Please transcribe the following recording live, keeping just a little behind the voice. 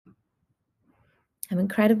I'm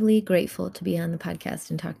incredibly grateful to be on the podcast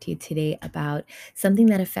and talk to you today about something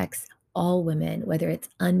that affects all women, whether it's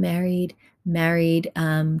unmarried, married,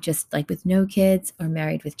 just like with no kids, or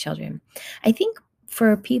married with children. I think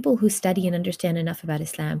for people who study and understand enough about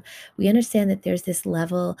Islam, we understand that there's this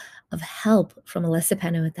level of help from Allah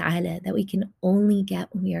subhanahu wa ta'ala that we can only get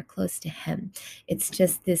when we are close to Him. It's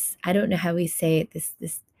just this, I don't know how we say it,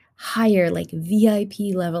 this higher, like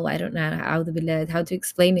VIP level. I don't know how to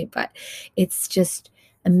explain it, but it's just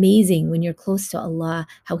amazing when you're close to Allah,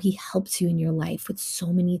 how He helps you in your life with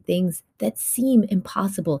so many things that seem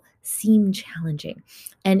impossible, seem challenging.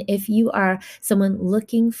 And if you are someone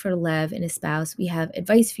looking for love in a spouse, we have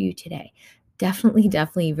advice for you today. Definitely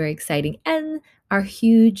very exciting. And our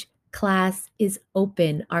huge class is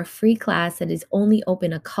open. Our free class that is only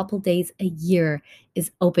open a couple days a year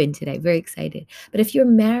is open today. Very excited. But if you're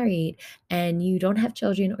married and you don't have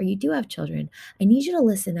children or you do have children, I need you to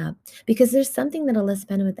listen up because there's something that Allah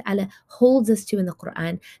subhanahu wa ta'ala holds us to in the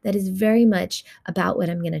Quran that is very much about what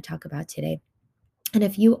I'm going to talk about today. And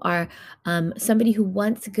if you are somebody who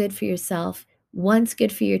wants good for yourself, wants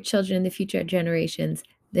good for your children and the future generations,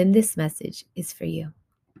 then this message is for you.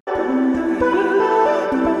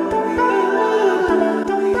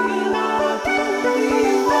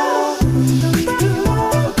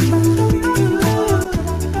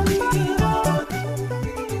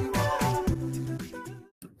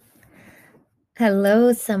 Hello,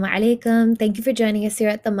 assalamu alaikum. Thank you for joining us here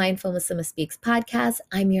at the Mindful Muslima Speaks podcast.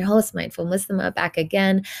 I'm your host, Mindful Muslima, back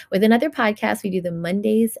again with another podcast. We do the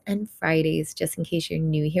Mondays and Fridays, just in case you're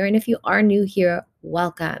new here. And if you are new here,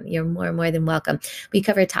 welcome. You're more than welcome. We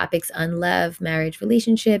cover topics on love, marriage,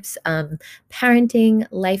 relationships, parenting,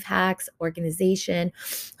 life hacks, organization,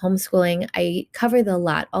 homeschooling. I cover the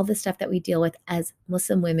lot, all the stuff that we deal with as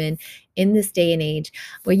Muslim women in this day and age,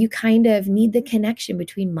 where you kind of need the connection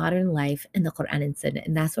between modern life and the Quran and Sunnah.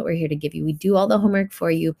 And that's what we're here to give you. We do all the homework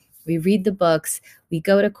for you. We read the books, we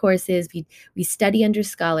go to courses, we study under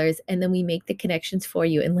scholars, and then we make the connections for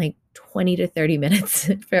you in like 20 to 30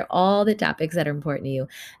 minutes for all the topics that are important to you.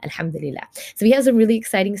 Alhamdulillah. So we have some really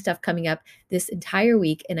exciting stuff coming up this entire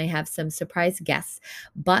week, and I have some surprise guests.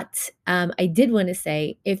 But I did want to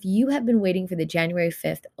say, if you have been waiting for the January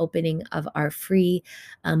 5th opening of our free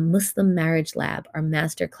Muslim Marriage Lab, our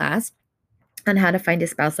master class on how to find a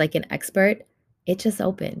spouse like an expert, it just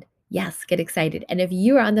opened. Yes, get excited. And if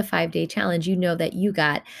you are on the 5-day challenge, you know that you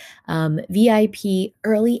got VIP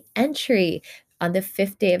early entry on the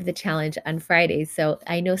 5th day of the challenge on Friday. So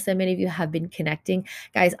I know so many of you have been connecting.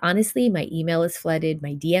 Guys, honestly, my email is flooded.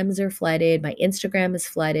 My DMs are flooded. My Instagram is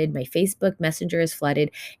flooded. My Facebook Messenger is flooded.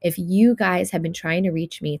 If you guys have been trying to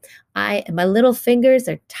reach me, my little fingers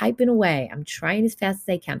are typing away. I'm trying as fast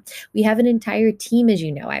as I can. We have an entire team, as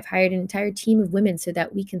you know. I've hired an entire team of women so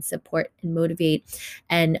that we can support and motivate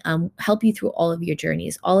and help you through all of your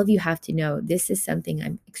journeys. All of you have to know this is something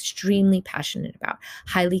I'm extremely passionate about,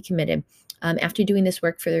 highly committed. After doing this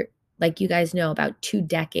work for, like you guys know, about 2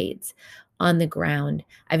 decades on the ground,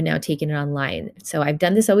 I've now taken it online. So I've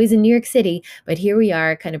done this always in New York City, but here we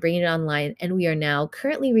are kind of bringing it online, and we are now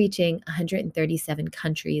currently reaching 137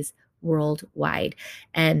 countries worldwide.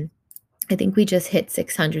 And I think we just hit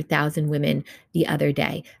 600,000 women the other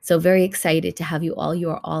day. So very excited to have you all. You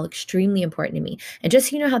are all extremely important to me. And just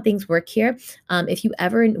so you know how things work here, if you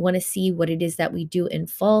ever want to see what it is that we do in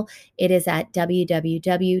full, it is at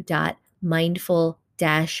www.mindful-muslima,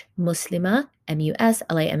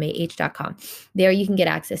 muslimah.com. There you can get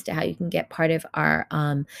access to how you can get part of our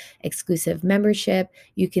exclusive membership.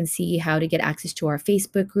 You can see how to get access to our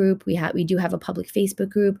Facebook group. We do have a public Facebook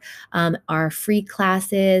group, our free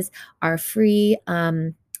classes, our free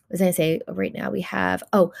what was I say right now? We have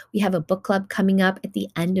a book club coming up at the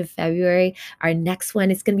end of February. Our next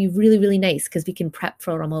one is going to be really nice because we can prep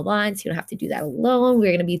for Ramadan, so you don't have to do that alone.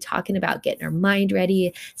 We're going to be talking about getting our mind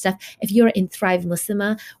ready, stuff. If you're in Thrive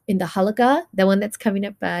Muslima, in the Halaqah, the one that's coming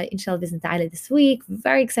up, inshallah, this week,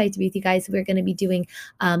 very excited to be with you guys. We're going to be doing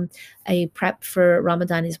a prep for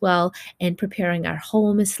Ramadan as well, and preparing our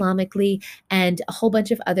home Islamically, and a whole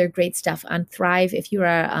bunch of other great stuff on Thrive. If you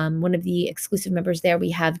are one of the exclusive members there,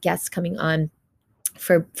 we have guests coming on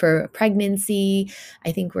for pregnancy.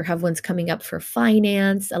 I think we have ones coming up for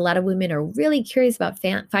finance. A lot of women are really curious about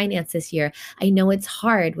finance this year. I know it's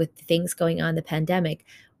hard with things going on, the pandemic.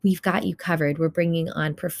 we've got you covered. We're bringing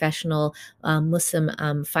on professional Muslim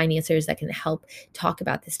financiers that can help talk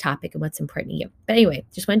about this topic and what's important to you. But anyway,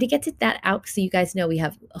 just wanted to get to that out so you guys know we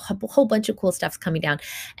have a whole bunch of cool stuffs coming down.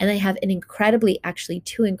 And I have actually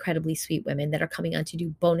two incredibly sweet women that are coming on to do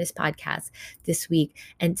bonus podcasts this week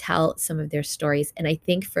and tell some of their stories. And I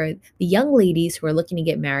think for the young ladies who are looking to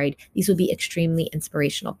get married, these will be extremely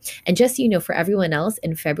inspirational. And just so you know, for everyone else,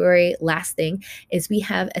 in February, last thing is we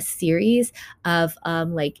have a series of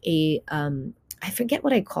I forget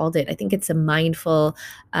what I called it. I think it's a mindful.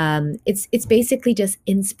 It's basically just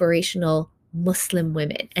inspirational Muslim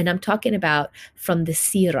women, and I'm talking about from the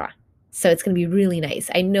Sirah. So it's going to be really nice.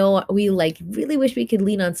 I know we really wish we could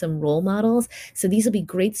lean on some role models. So these will be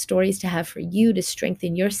great stories to have for you to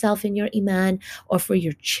strengthen yourself in your iman, or for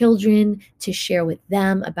your children to share with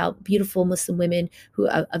them about beautiful Muslim women who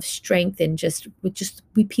of strength and just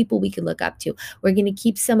we people we can look up to. We're going to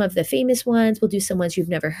keep some of the famous ones. We'll do some ones you've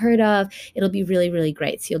never heard of. It'll be really, really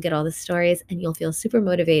great. So you'll get all the stories and you'll feel super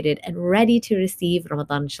motivated and ready to receive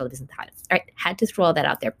Ramadan, inshallah. All right, had to throw all that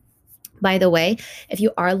out there. By the way, if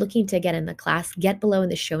you are looking to get in the class, get below in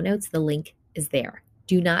the show notes. The link is there.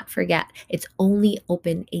 Do not forget, it's only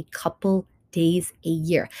open a couple days a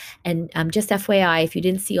year. And just FYI, if you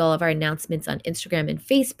didn't see all of our announcements on Instagram and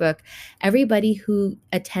Facebook, everybody who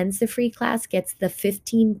attends the free class gets the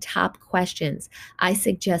 15 top questions I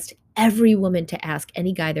suggest every woman to ask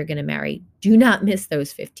any guy they're going to marry. Do not miss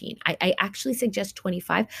those 15. I actually suggest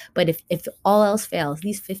 25, but if all else fails,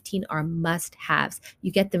 these 15 are must-haves.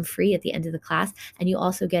 You get them free at the end of the class, and you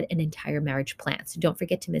also get an entire marriage plan. So don't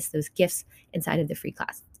forget to miss those gifts inside of the free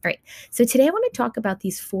class. All right. So today I want to talk about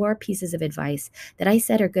these 4 pieces of advice that I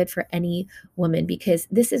said are good for any woman, because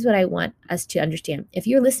this is what I want us to understand. If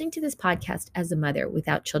you're listening to this podcast as a mother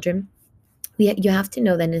without children, you have to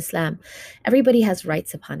know that in Islam, everybody has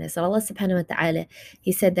rights upon us. Allah subhanahu wa ta'ala,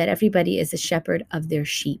 He said that everybody is a shepherd of their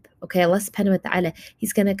sheep. Okay, Allah subhanahu wa ta'ala,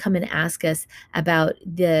 He's going to come and ask us about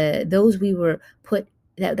those we were put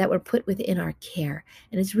that were put within our care.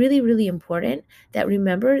 And it's really, really important that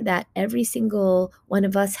remember that every single one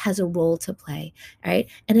of us has a role to play, right?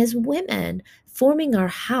 And as women, forming our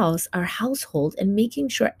household, and making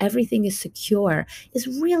sure everything is secure is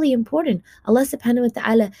really important. Allah subhanahu wa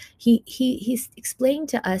ta'ala, He's explained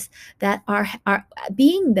to us that our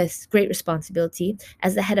being this great responsibility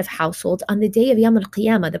as the head of household on the day of Yawm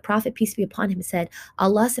al-Qiyamah, the Prophet, peace be upon him, said,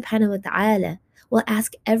 Allah subhanahu wa ta'ala will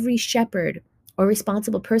ask every shepherd or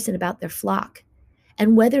responsible person about their flock,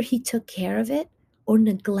 and whether he took care of it or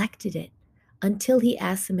neglected it, until he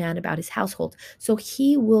asks a man about his household. So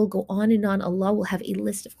he will go on and on. Allah will have a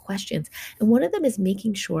list of questions. And one of them is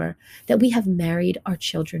making sure that we have married our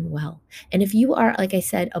children well. And if you are, like I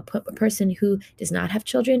said, a person who does not have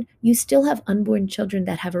children, you still have unborn children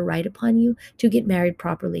that have a right upon you to get married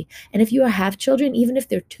properly. And if you have children, even if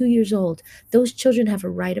they're 2 years old, those children have a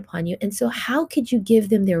right upon you. And so how could you give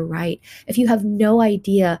them their right if you have no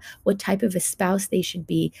idea what type of a spouse they should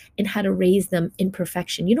be and how to raise them in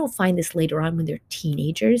perfection? You don't find this later on when they're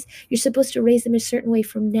teenagers. You're supposed to raise them a certain way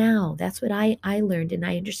from now. That's what I learned and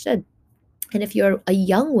I understood. And if you're a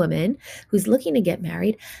young woman who's looking to get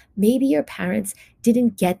married, maybe your parents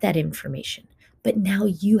didn't get that information, but now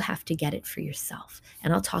you have to get it for yourself.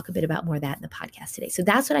 And I'll talk a bit about more of that in the podcast today. So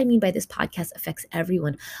that's what I mean by this podcast affects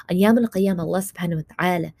everyone. On Yawm al-Qiyamah, Allah subhanahu wa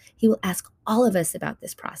ta'ala, He will ask all of us about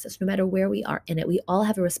this process, no matter where we are in it. We all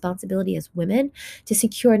have a responsibility as women to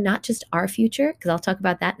secure not just our future, because I'll talk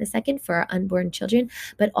about that in a second, for our unborn children,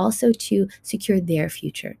 but also to secure their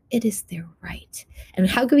future. It is their right. And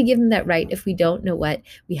how can we give them that right if we don't know what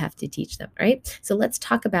we have to teach them, right? So let's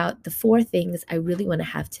talk about the 4 things I really want to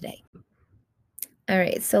have today. All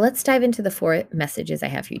right, so let's dive into the 4 messages I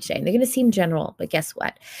have for you today. And they're going to seem general, but guess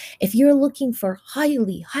what? If you're looking for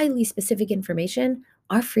highly, highly specific information,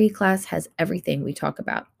 our free class has everything we talk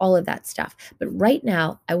about, all of that stuff. But right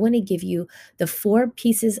now, I want to give you the 4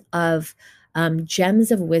 pieces of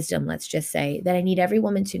gems of wisdom, let's just say, that I need every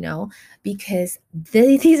woman to know, because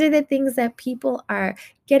these are the things that people are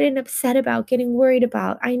getting upset about, getting worried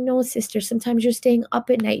about. I know, sister, sometimes you're staying up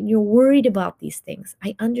at night and you're worried about these things.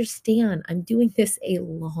 I understand. I'm doing this a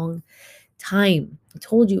long time. I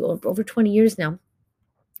told you, over 20 years now.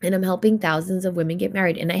 And I'm helping thousands of women get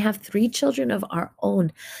married. And I have 3 children of our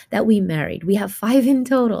own that we married. We have 5 in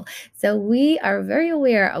total. So we are very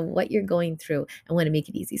aware of what you're going through and want to make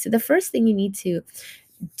it easy. So the first thing you need to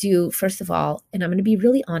do, first of all, and I'm going to be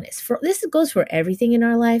really honest, this goes for everything in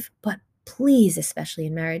our life, but please, especially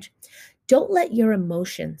in marriage, don't let your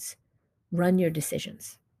emotions run your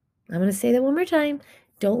decisions. I'm going to say that one more time.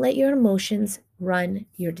 Don't let your emotions run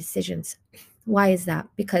your decisions. Why is that?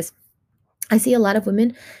 Because I see a lot of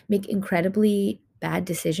women make incredibly bad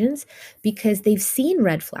decisions because they've seen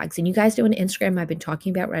red flags. And you guys know on Instagram, I've been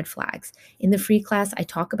talking about red flags. In the free class, I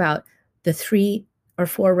talk about the 3 or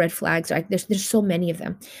 4 red flags. There's so many of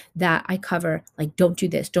them that I cover, like don't do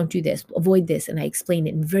this, avoid this. And I explain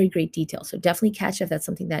it in very great detail. So definitely catch if that's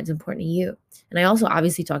something that is important to you. And I also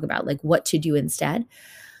obviously talk about like what to do instead.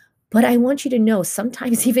 But I want you to know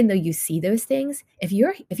sometimes even though you see those things, if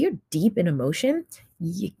you're deep in emotion,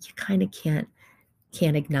 you kind of can't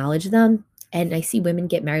acknowledge them. And I see women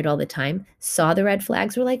get married all the time, saw the red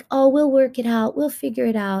flags, were like, oh, we'll work it out, we'll figure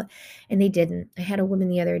it out. And they didn't. I had a woman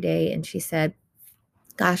the other day and she said,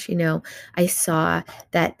 gosh, I saw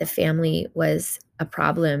that the family was a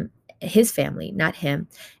problem, his family, not him.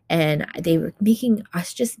 And they were making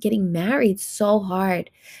us just getting married so hard.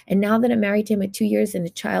 And now that I'm married to him at 2 years and a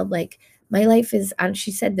child, like my life is,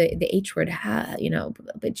 she said the H word,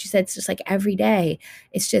 but she said it's just like every day.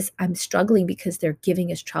 It's just, I'm struggling because they're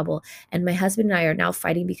giving us trouble. And my husband and I are now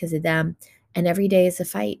fighting because of them. And every day is a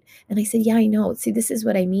fight. And I said, yeah, I know. See, this is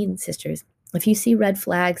what I mean, sisters. If you see red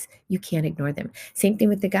flags, you can't ignore them. Same thing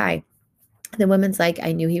with the guy. The woman's like,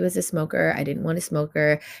 I knew he was a smoker. I didn't want a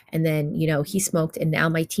smoker. And then, he smoked and now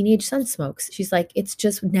my teenage son smokes. She's like, it's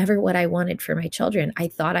just never what I wanted for my children. I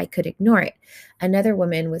thought I could ignore it. Another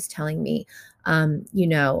woman was telling me,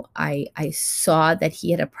 I saw that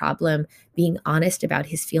he had a problem being honest about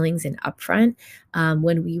his feelings and upfront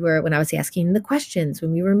when I was asking him the questions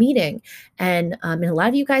when we were meeting. And a lot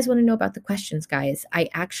of you guys want to know about the questions, guys. I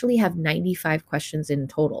actually have 95 questions in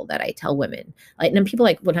total that I tell women. Like, and people are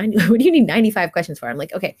like, what do you need 95 questions for? I'm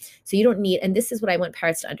like, okay, so you don't need, and this is what I want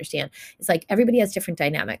parents to understand. It's like everybody has different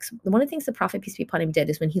dynamics. One of the things the Prophet, peace be upon him, did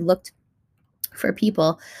is when he looked for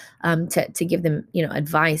people to give them,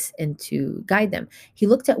 advice and to guide them, he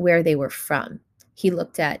looked at where they were from. He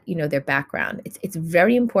looked at, their background. It's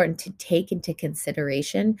very important to take into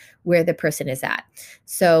consideration where the person is at.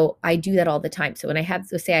 So I do that all the time. So when I have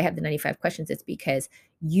to say I have the 95 questions, it's because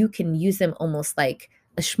you can use them almost like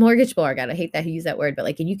a smorgasbord. I hate that I use that word, but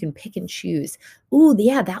like, and you can pick and choose. Ooh,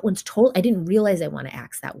 yeah, that one's total. I didn't realize I want to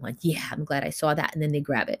ask that one. Yeah, I'm glad I saw that. And then they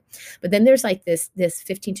grab it. But then there's like this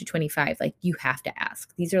 15 to 25, like you have to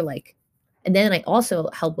ask. These are like, and then I also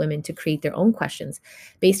help women to create their own questions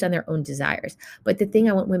based on their own desires. But the thing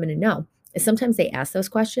I want women to know is sometimes they ask those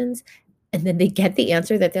questions and then they get the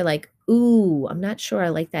answer that they're like, ooh, I'm not sure I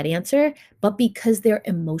like that answer. But because they're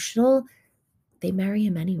emotional, they marry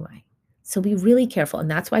him anyway. So be really careful. And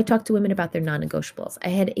that's why I talk to women about their non-negotiables. I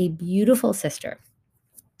had a beautiful sister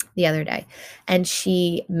the other day, and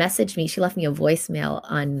she messaged me. She left me a voicemail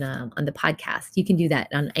on the podcast. You can do that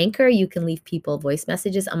on Anchor. You can leave people voice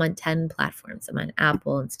messages. I'm on 10 platforms. I'm on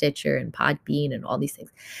Apple and Stitcher and Podbean and all these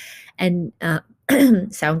things, and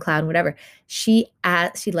SoundCloud and whatever. She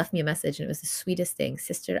left me a message, and it was the sweetest thing,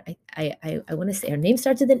 sister. I want to say her name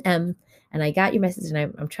starts with an M, and I got your message,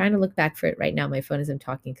 and I'm trying to look back for it right now. My phone as I'm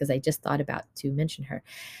talking because I just thought about to mention her.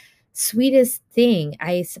 Sweetest thing.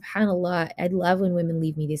 Subhanallah, I love when women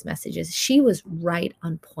leave me these messages. She was right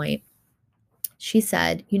on point. She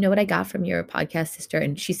said, you know what I got from your podcast, sister?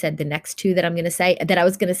 And she said the next two that I'm going to say, that I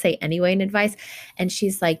was going to say anyway in advice. And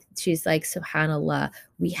she's like, subhanallah,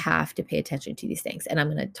 we have to pay attention to these things. And I'm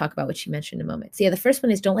going to talk about what she mentioned in a moment. So yeah, the first one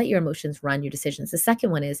is don't let your emotions run your decisions. The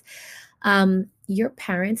second one is your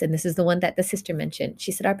parents, and this is the one that the sister mentioned.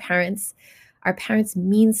 She said, our parents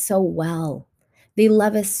mean so well. They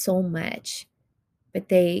love us so much, but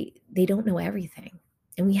they don't know everything.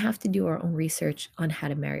 And we have to do our own research on how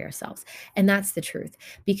to marry ourselves. And that's the truth.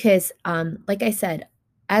 Because like I said,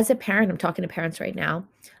 as a parent, I'm talking to parents right now.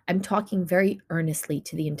 I'm talking very earnestly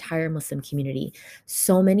to the entire Muslim community.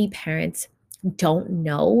 So many parents don't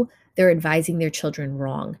know they're advising their children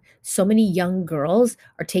wrong. So many young girls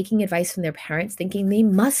are taking advice from their parents thinking they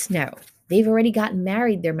must know. They've already gotten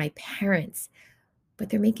married. They're my parents. But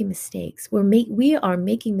they're making mistakes. We are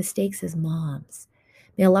making mistakes as moms.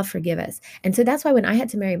 May Allah forgive us. And so that's why when I had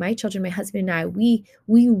to marry my children, my husband and I, we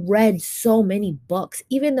read so many books,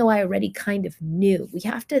 even though I already kind of knew. We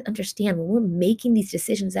have to understand when we're making these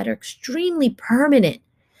decisions that are extremely permanent,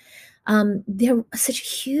 they're such a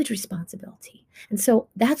huge responsibility. And so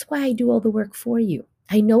that's why I do all the work for you.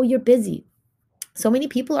 I know you're busy. So many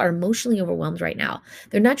people are emotionally overwhelmed right now.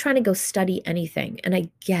 They're not trying to go study anything, and I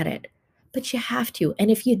get it. But you have to. And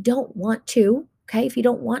if you don't want to, okay, if you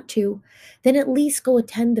don't want to, then at least go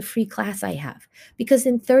attend the free class I have. Because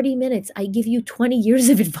in 30 minutes, I give you 20 years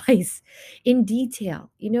of advice in detail.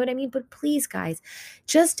 You know what I mean? But please, guys,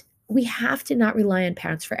 we have to not rely on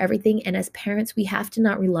parents for everything. And as parents, we have to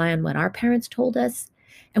not rely on what our parents told us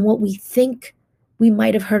and what we think we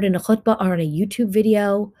might have heard in a khutbah or in a YouTube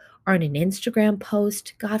video or in an Instagram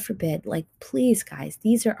post. God forbid. Like, please, guys,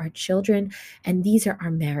 these are our children and these are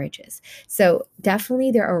our marriages. So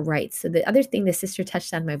definitely there are rights. So the other thing the sister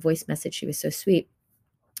touched on in my voice message, she was so sweet.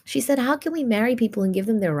 She said, how can we marry people and give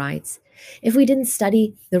them their rights if we didn't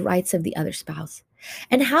study the rights of the other spouse?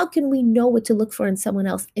 And how can we know what to look for in someone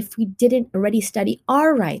else if we didn't already study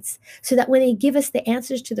our rights so that when they give us the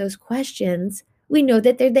answers to those questions, we know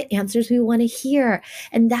that they're the answers we want to hear?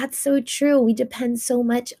 And that's so true. We depend so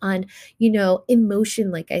much on,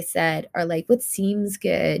 emotion, like I said, or like what seems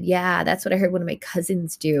good. Yeah, that's what I heard one of my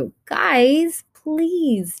cousins do. Guys,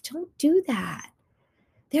 please don't do that.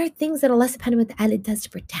 There are things that Allah subhanahu wa ta'ala does to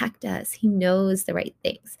protect us. He knows the right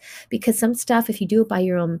things. Because some stuff, if you do it by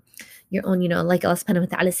your own, like Allah subhanahu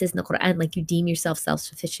wa ta'ala says in the Quran, like you deem yourself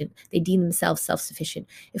self-sufficient. They deem themselves self-sufficient.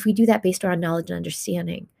 If we do that based on our knowledge and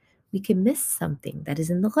understanding, we can miss something that is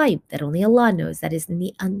in the ghaib, that only Allah knows, that is in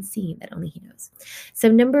the unseen, that only He knows. So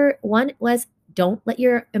number one was don't let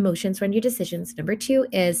your emotions run your decisions. Number two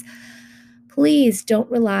is please don't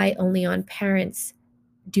rely only on parents.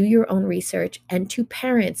 Do your own research. And to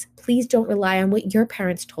parents, please don't rely on what your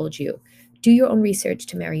parents told you. Do your own research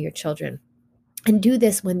to marry your children. And do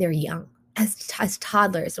this when they're young, as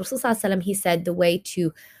toddlers. Rasulullah, he said the way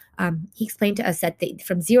to, he explained to us that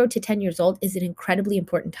from 0 to 10 years old is an incredibly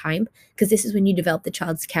important time because this is when you develop the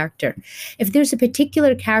child's character. If there's a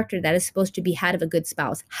particular character that is supposed to be had of a good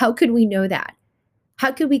spouse, how could we know that?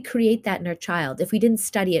 How could we create that in our child if we didn't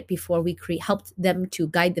study it before we helped them to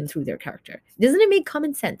guide them through their character? Doesn't it make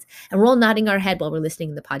common sense? And we're all nodding our head while we're listening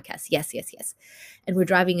to the podcast. Yes, yes, yes. And we're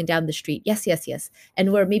driving down the street. Yes, yes, yes.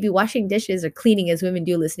 And we're maybe washing dishes or cleaning as women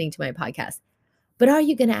do listening to my podcast. But are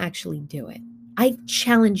you going to actually do it? I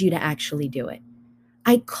challenge you to actually do it.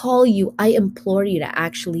 I call you, I implore you to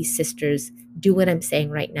actually, sisters, do what I'm saying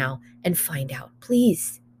right now and find out,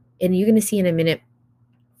 please. And you're going to see in a minute.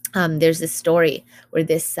 There's this story where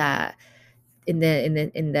this in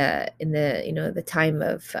the time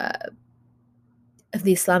of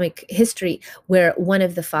the Islamic history, where one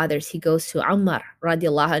of the fathers, he goes to Umar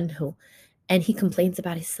radiallahu anhu, and he complains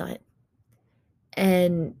about his son.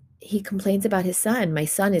 And he complains about his son. My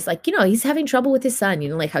son is like, he's having trouble with his son.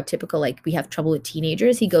 Like how typical, like we have trouble with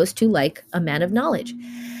teenagers. He goes to like a man of knowledge,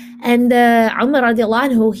 and Umar radiallahu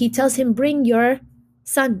anhu, he tells him, bring your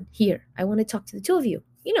son here. I want to talk to the two of you.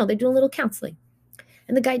 They're doing a little counseling.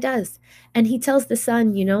 And the guy does. And he tells the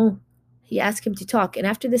son, he asks him to talk. And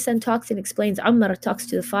after the son talks and explains, Ammar talks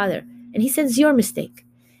to the father. And he says, your mistake.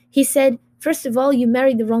 He said, first of all, you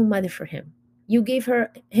married the wrong mother for him. You gave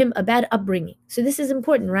him a bad upbringing. So this is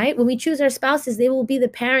important, right? When we choose our spouses, they will be the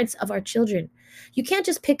parents of our children. You can't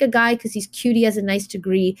just pick a guy because he's cute, he has a nice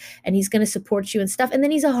degree, and he's going to support you and stuff. And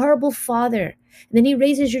then he's a horrible father. And then he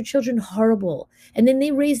raises your children horrible. And then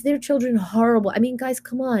they raise their children horrible. I mean, guys,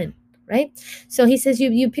 come on, right? So he says,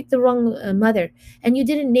 you picked the wrong mother, and you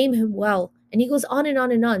didn't name him well. And he goes on and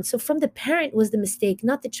on and on. So from the parent was the mistake,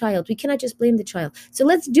 not the child. We cannot just blame the child. So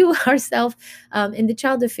let's do ourselves and the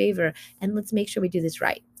child a favor, and let's make sure we do this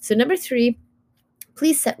right. So number 3,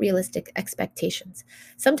 please set realistic expectations.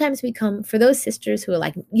 Sometimes we come for those sisters who are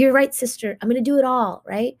like, you're right, sister, I'm going to do it all,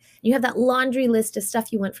 right? You have that laundry list of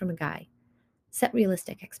stuff you want from a guy. Set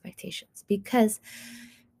realistic expectations, because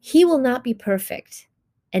he will not be perfect,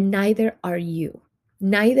 and neither are you.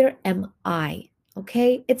 Neither am I.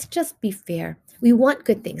 Okay? It's just be fair. We want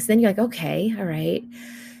good things. Then you're like, okay, all right.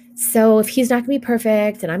 So if he's not going to be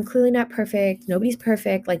perfect and I'm clearly not perfect, nobody's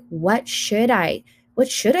perfect, like what should I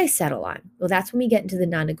settle on? Well, that's when we get into the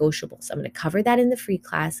non-negotiables. I'm going to cover that in the free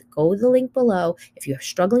class. Go to the link below. If you're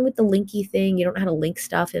struggling with the linky thing, you don't know how to link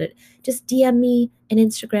stuff in it, just DM me on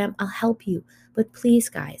Instagram. I'll help you. But please,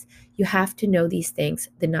 guys, you have to know these things,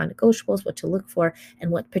 the non-negotiables, what to look for,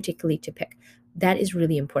 and what particularly to pick. That is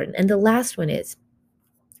really important. And the last one is,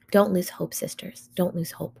 don't lose hope, sisters. Don't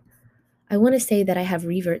lose hope. I want to say that I have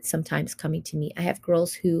reverts sometimes coming to me. I have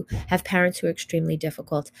girls who have parents who are extremely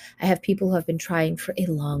difficult. I have people who have been trying for a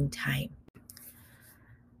long time.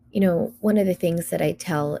 One of the things that I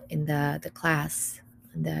tell in the class,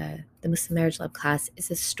 the Muslim Marriage Lab class, is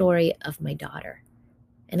a story of my daughter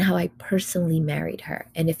and how I personally married her.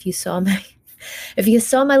 And if you saw my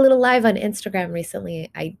little live on Instagram recently,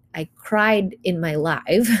 I cried in my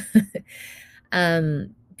live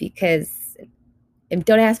because, and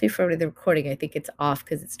don't ask me for the recording. I think it's off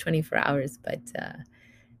because it's 24 hours. But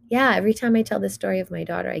yeah, every time I tell the story of my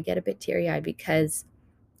daughter, I get a bit teary-eyed because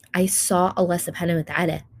I saw Allah subhanahu wa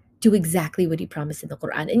ta'ala do exactly what He promised in the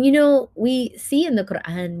Quran. And we see in the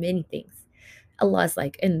Quran many things. Allah's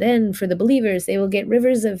like, and then for the believers, they will get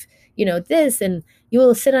rivers of, this, and you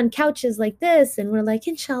will sit on couches like this. And we're like,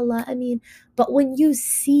 inshallah, I mean, but when you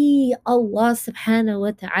see Allah subhanahu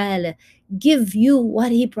wa ta'ala give you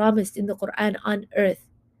what He promised in the Quran on earth,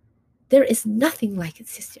 there is nothing like it,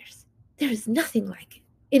 sisters. There is nothing like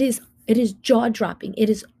it. It is jaw-dropping. It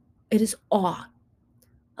is awe.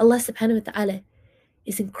 Allah subhanahu wa ta'ala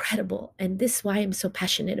is incredible. And this is why I'm so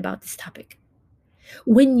passionate about this topic.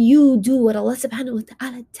 When you do what Allah subhanahu wa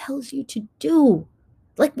ta'ala tells you to do,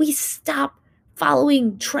 like we stop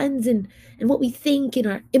following trends and what we think and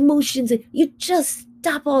our emotions, and you just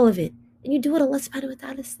stop all of it and you do what Allah subhanahu wa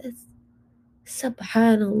ta'ala says.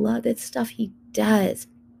 Subhanallah, that stuff He does.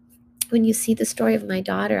 When you see the story of my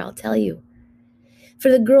daughter, I'll tell you, for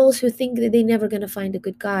the girls who think that they're never going to find a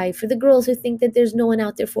good guy, for the girls who think that there's no one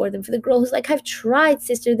out there for them, for the girl who's like, I've tried,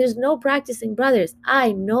 sister, there's no practicing brothers.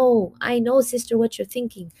 I know, sister, what you're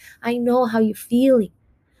thinking. I know how you're feeling.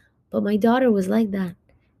 But my daughter was like that.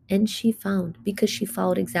 And she found, because she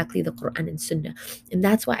followed exactly the Quran and Sunnah. And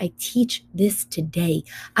that's why I teach this today.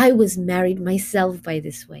 I was married myself by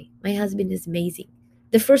this way. My husband is amazing.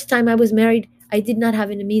 The first time I was married, I did not have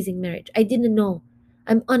an amazing marriage. I didn't know.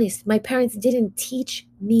 I'm honest. My parents didn't teach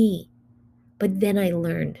me. But then I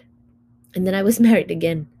learned. And then I was married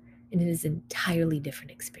again. And it is an entirely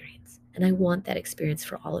different experience. And I want that experience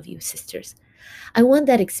for all of you, sisters. I want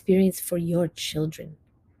that experience for your children.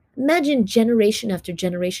 Imagine generation after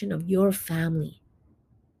generation of your family,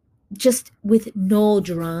 just with no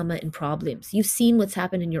drama and problems. You've seen what's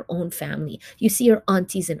happened in your own family. You see your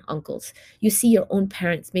aunties and uncles. You see your own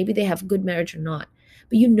parents. Maybe they have good marriage or not.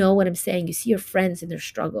 But you know what I'm saying. You see your friends and their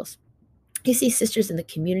struggles. You see sisters in the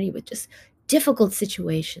community with just difficult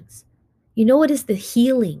situations. You know what is the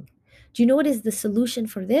healing? Do you know what is the solution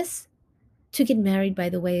for this? To get married by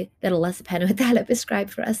the way that Allah subhanahu wa ta'ala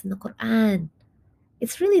prescribed for us in the Quran.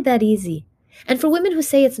 It's really that easy. And for women who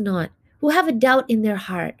say it's not, who have a doubt in their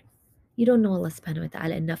heart, you don't know Allah subhanahu wa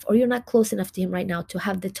ta'ala enough, or you're not close enough to Him right now to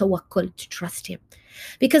have the tawakkul, to trust Him.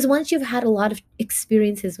 Because once you've had a lot of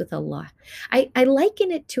experiences with Allah, I liken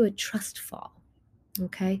it to a trust fall.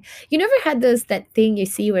 Okay. You never had that thing you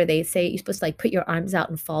see where they say you're supposed to like put your arms out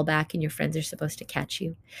and fall back and your friends are supposed to catch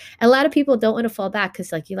you. And a lot of people don't want to fall back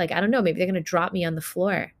because you're like, I don't know, maybe they're going to drop me on the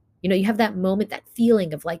floor. You have that moment, that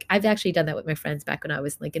feeling of like, I've actually done that with my friends back when I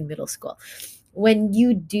was like in middle school. When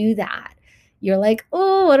you do that, you're like,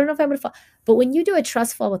 oh, I don't know if I'm going to fall. But when you do a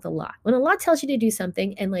trust fall with Allah, when Allah tells you to do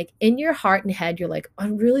something and like in your heart and head, you're like, I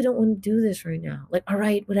really don't want to do this right now. Like, all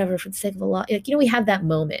right, whatever, for the sake of Allah. Like, we have that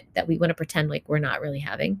moment that we want to pretend like we're not really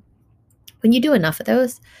having. When you do enough of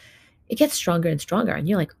those, it gets stronger and stronger. And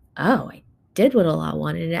you're like, oh, I did what Allah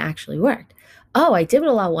wanted and it actually worked. Oh, I did what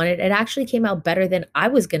Allah wanted. It actually came out better than I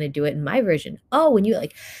was going to do it in my version. Oh, when you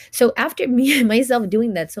so after me and myself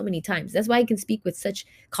doing that so many times, that's why I can speak with such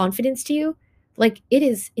confidence to you. Like it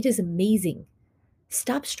is amazing.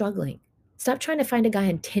 Stop struggling. Stop trying to find a guy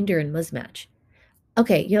on Tinder and Muzmatch.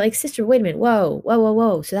 Okay, you're like, sister, wait a minute. Whoa, whoa, whoa,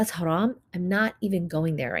 whoa. So that's haram? I'm not even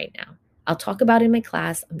going there right now. I'll talk about it in my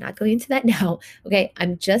class. I'm not going into that now. Okay,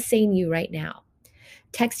 I'm just saying to you right now.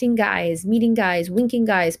 Texting guys, meeting guys, winking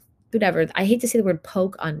guys, whatever. I hate to say the word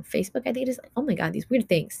poke on Facebook. I think it is, oh my God, these weird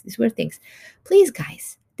things. Please,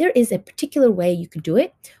 guys, there is a particular way you could do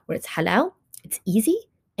it where it's halal, it's easy,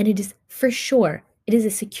 and it is for sure, it is a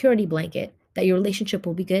security blanket that your relationship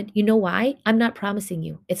will be good. You know why? I'm not promising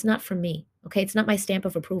you. It's not from me. Okay, it's not my stamp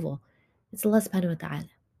of approval. It's Allah subhanahu wa ta'ala.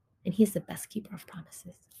 And He's the best keeper of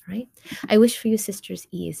promises. Right? I wish for you, sisters,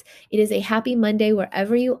 ease. It is a happy Monday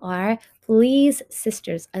wherever you are. Please,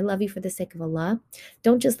 sisters, I love you for the sake of Allah.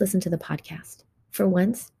 Don't just listen to the podcast. For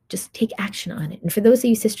once, just take action on it. And for those of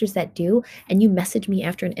you sisters that do, and you message me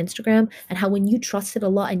after an Instagram, and how when you trusted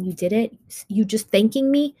Allah and you did it, you just thanking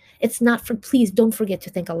me, it's not from, please don't forget to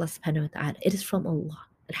thank Allah subhanahu wa ta'ala. It is from Allah.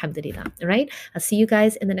 Alhamdulillah. All right. I'll see you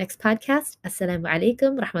guys in the next podcast. Assalamu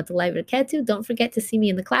alaikum rahmatullahi wa barakatuh. Don't forget to see me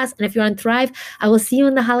in the class. And if you're on Thrive, I will see you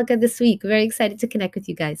in the halaqah this week. Very excited to connect with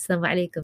you guys. Assalamu alaikum.